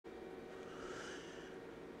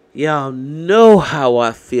Y'all know how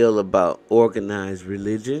I feel about organized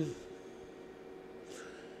religion.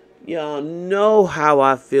 Y'all know how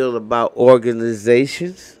I feel about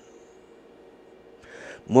organizations.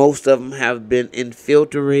 Most of them have been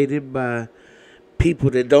infiltrated by people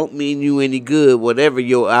that don't mean you any good. Whatever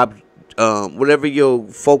your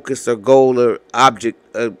focus or goal or object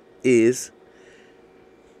is.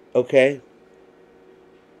 Okay.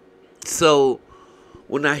 So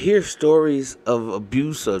when I hear stories of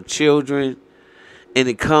abuse of children, and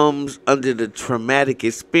it comes under the traumatic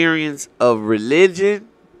experience of religion,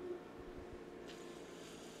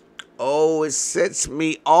 oh, it sets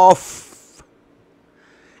me off.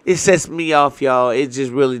 It sets me off, y'all. It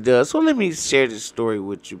just really does. So let me share this story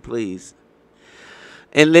with you, please.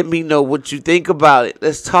 And let me know what you think about it.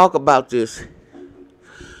 Let's talk about this.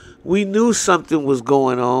 We knew something was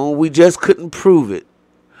going on. We just couldn't prove it.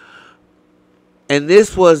 And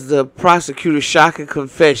this was the prosecutor's shocking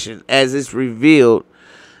confession as it's revealed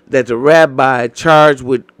that the rabbi charged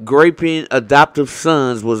with graping adoptive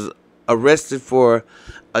sons was arrested for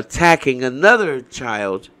attacking another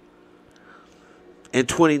child in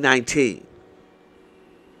 2019.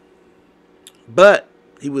 But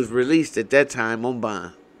he was released at that time on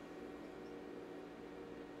bond.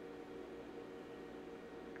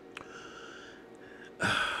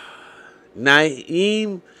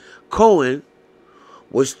 Naeem Cohen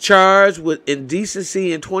was charged with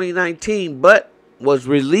indecency in 2019, but was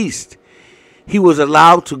released. He was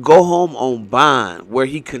allowed to go home on bond, where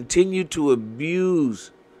he continued to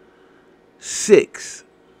abuse 6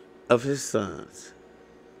 of his sons.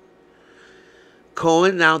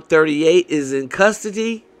 Cohen, now 38, is in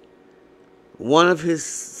custody. One of his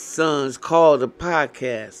sons called a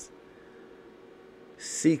podcast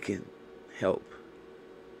seeking help.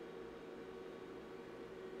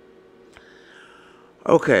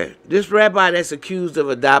 Okay, this rabbi that's accused of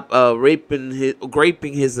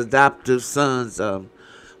graping his adoptive sons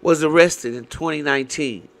was arrested in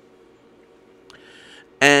 2019.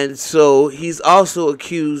 And so he's also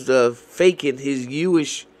accused of faking his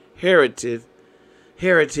Jewish heritage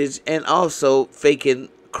and also faking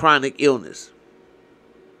chronic illness.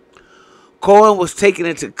 Cohen was taken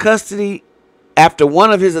into custody after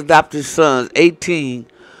one of his adopted sons, 18,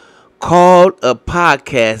 called a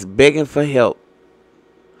podcast begging for help.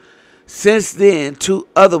 Since then, 2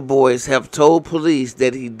 other boys have told police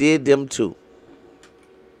that he did them too.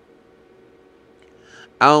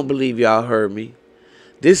 I don't believe y'all heard me.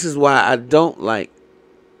 This is why I don't like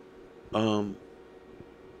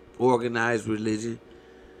organized religion.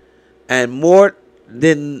 And more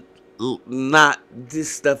than not,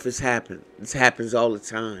 this stuff has happened. This happens all the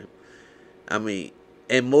time. I mean,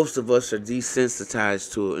 and most of us are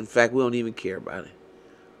desensitized to it. In fact, we don't even care about it.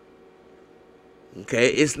 Okay,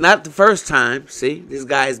 it's not the first time. See, this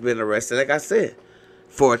guy has been arrested, like I said,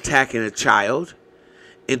 for attacking a child.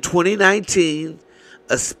 In 2019,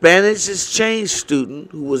 a Spanish exchange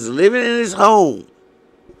student who was living in his home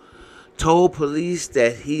told police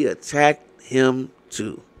that he attacked him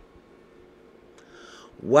too.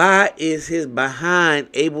 Why is his behind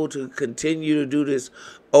able to continue to do this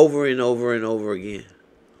over and over and over again?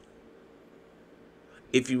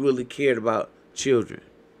 If you really cared about children.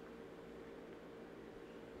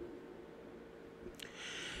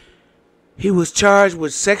 He was charged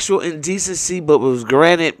with sexual indecency but was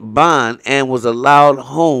granted bond and was allowed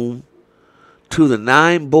home to the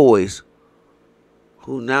 9 boys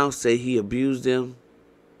who now say he abused them.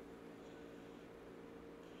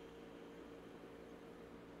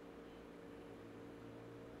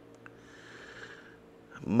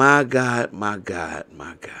 My God, my God,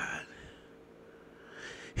 my God.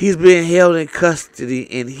 He's been held in custody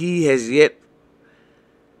and he has yet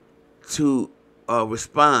to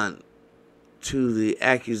respond to the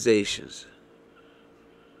accusations.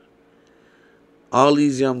 All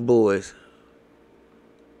these young boys.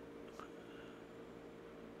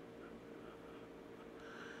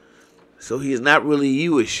 So he is not really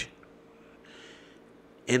Jewish.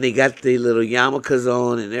 And they got their little yarmulkes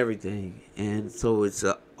on and everything. And so it's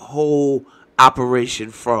a whole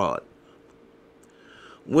operation fraud.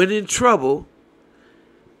 When in trouble,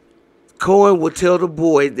 Cohen would tell the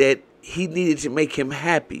boy that he needed to make him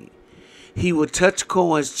happy. He would touch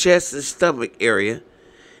Cohen's chest and stomach area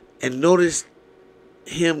and notice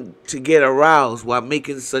him to get aroused while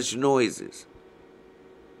making such noises.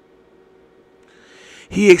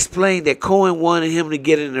 He explained that Cohen wanted him to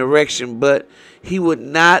get an erection, but he would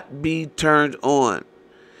not be turned on.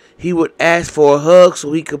 He would ask for a hug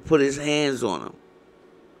so he could put his hands on him.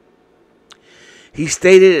 He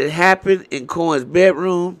stated it happened in Cohen's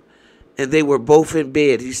bedroom and they were both in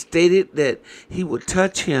bed. He stated that he would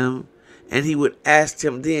touch him and he would ask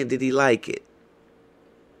him then, did he like it?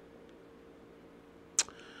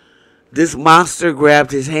 This monster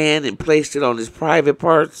grabbed his hand and placed it on his private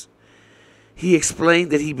parts. He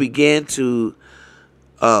explained that he began to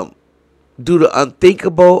do the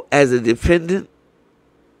unthinkable as a defendant,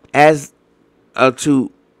 as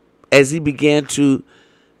he began to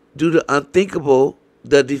do the unthinkable,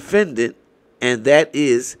 the defendant, and that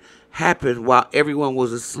is happened while everyone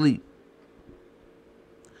was asleep.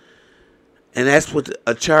 And that's what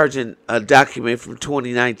a charging document from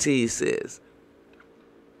 2019 says.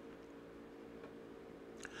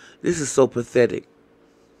 This is so pathetic.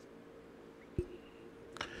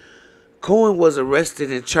 Cohen was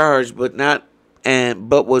arrested and charged, but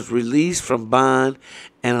was released from bond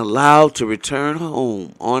and allowed to return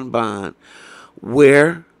home on bond,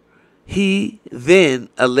 where he then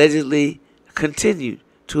allegedly continued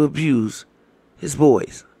to abuse his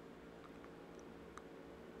boys.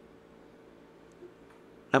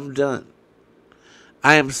 I'm done.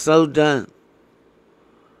 I am so done.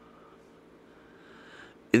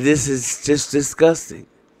 This is just disgusting.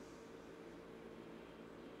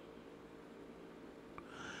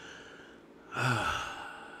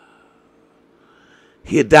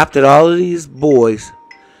 He adopted all of these boys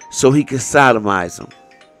so he could sodomize them.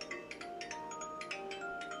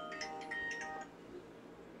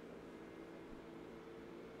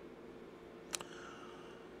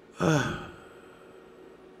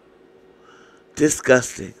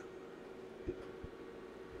 Disgusting.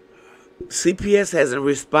 CPS hasn't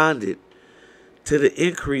responded to the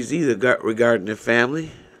inquiries either regarding the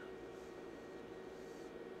family.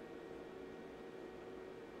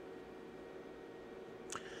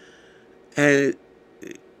 And,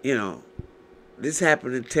 you know, this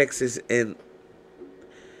happened in Texas, and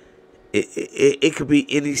it could be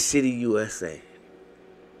any city, USA.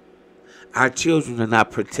 Our children are not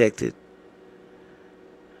protected.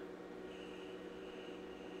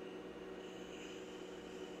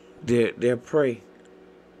 They're prey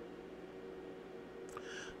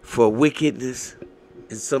for wickedness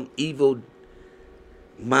and some evil-minded,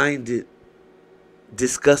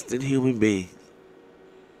 disgusting human being.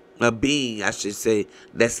 A being, I should say,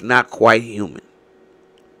 that's not quite human.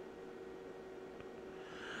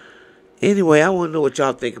 Anyway, I want to know what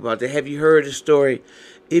y'all think about that. Have you heard the story?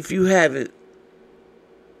 If you haven't,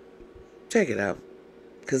 check it out.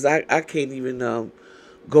 Because I can't even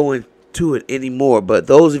go into it anymore. But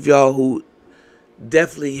those of y'all who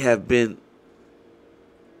definitely have been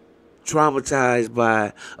traumatized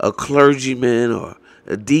by a clergyman or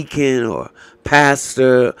a deacon or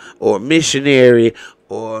pastor or missionary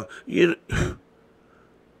or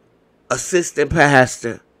assistant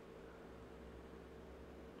pastor,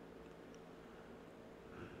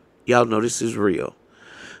 y'all know this is real.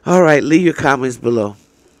 All right, leave your comments below,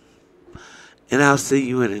 and I'll see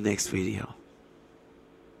you in the next video.